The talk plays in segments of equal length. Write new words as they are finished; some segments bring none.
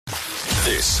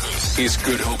This is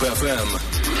Good Hope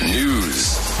FM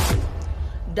News.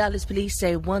 Dallas police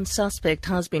say one suspect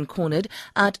has been cornered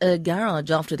at a garage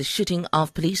after the shooting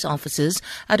of police officers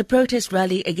at a protest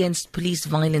rally against police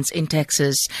violence in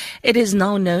Texas. It is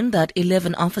now known that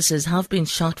 11 officers have been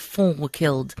shot, 4 were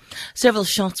killed. Several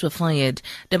shots were fired.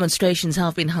 Demonstrations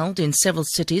have been held in several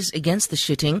cities against the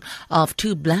shooting of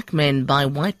 2 black men by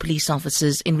white police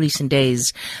officers in recent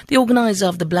days. The organizer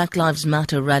of the Black Lives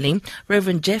Matter rally,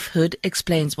 Reverend Jeff Hood,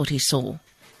 explains what he saw.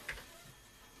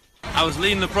 I was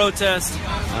leading the protest.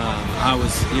 I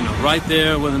was, right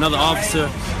there with another officer.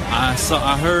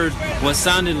 I heard what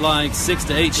sounded like 6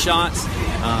 to 8 shots.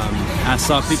 I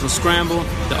saw people scramble.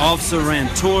 The officer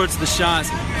ran towards the shots.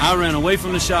 I ran away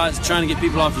from the shots, trying to get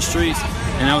people off the streets,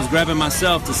 and I was grabbing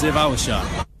myself to see if I was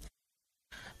shot.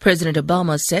 President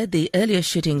Obama said the earlier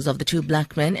shootings of the 2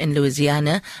 black men in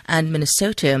Louisiana and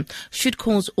Minnesota should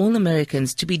cause all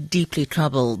Americans to be deeply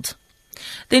troubled.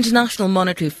 The International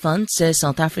Monetary Fund says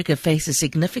South Africa faces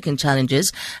significant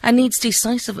challenges and needs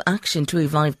decisive action to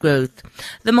revive growth.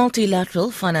 The multilateral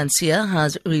financier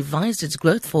has revised its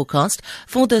growth forecast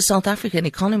for the South African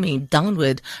economy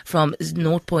downward from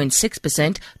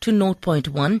 0.6% to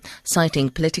 0.1%,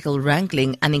 citing political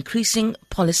wrangling and increasing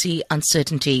policy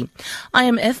uncertainty.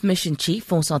 IMF Mission Chief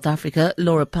for South Africa,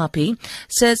 Laura Papi,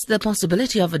 says the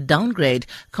possibility of a downgrade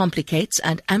complicates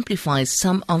and amplifies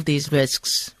some of these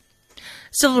risks.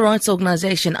 Civil rights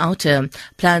organization Outer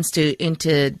plans to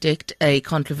interdict a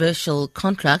controversial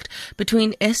contract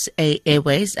between SA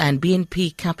Airways and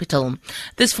BNP Capital.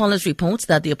 This follows reports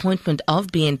that the appointment of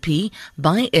BNP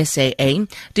by SAA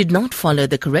did not follow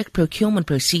the correct procurement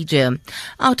procedure.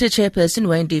 Outer chairperson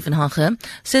Wayne Dievenhager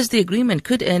says the agreement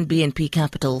could earn BNP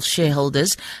Capital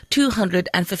shareholders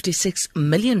R256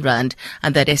 million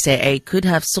and that SAA could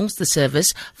have sourced the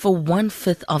service for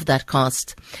 1/5 of that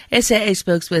cost. SAA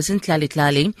spokesperson Tlali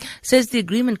says the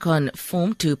agreement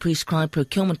conformed to prescribed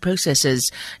procurement processes.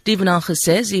 Dievenhager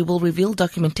says he will reveal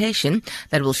documentation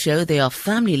that will show there are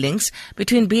family links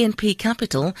between BNP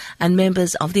Capital and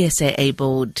members of the SAA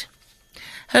board.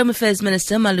 Home Affairs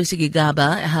Minister Malusi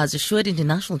Gigaba has assured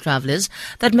international travellers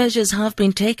that measures have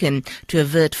been taken to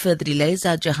avert further delays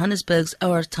at Johannesburg's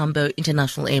OR Tambo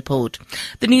International Airport.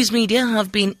 The news media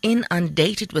have been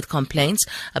inundated with complaints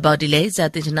about delays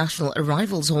at the International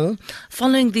Arrivals Hall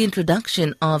following the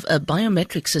introduction of a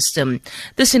biometric system.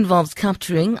 This involves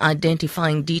capturing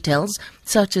identifying details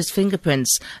such as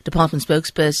fingerprints. Department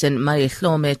spokesperson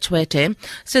Mayehlome Chwete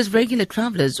says regular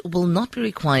travellers will not be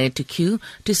required to queue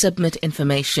to submit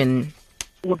information.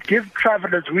 Would give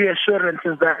travellers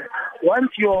reassurances that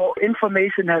once your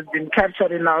information has been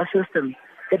captured in our system,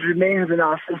 it remains in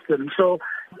our system. So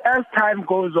as time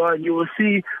goes on, you will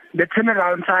see the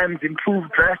turnaround times improve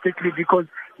drastically because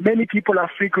many people are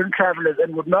frequent travellers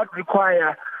and would not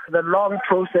require the long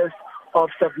process of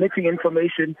submitting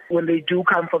information when they do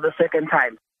come for the second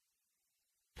time.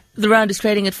 The rand is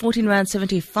trading at 14 Rand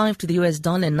 75 to the US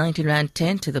dollar and 19 Rand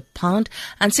 10 to the pound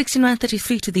and 16 Rand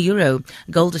 33 to the euro.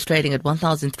 Gold is trading at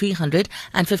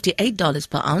 $1,358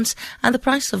 per ounce and the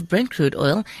price of Brent crude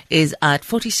oil is at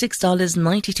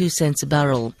 $46.92 a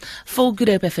barrel. For Good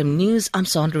Hope FM News, I'm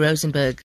Sandra Rosenberg.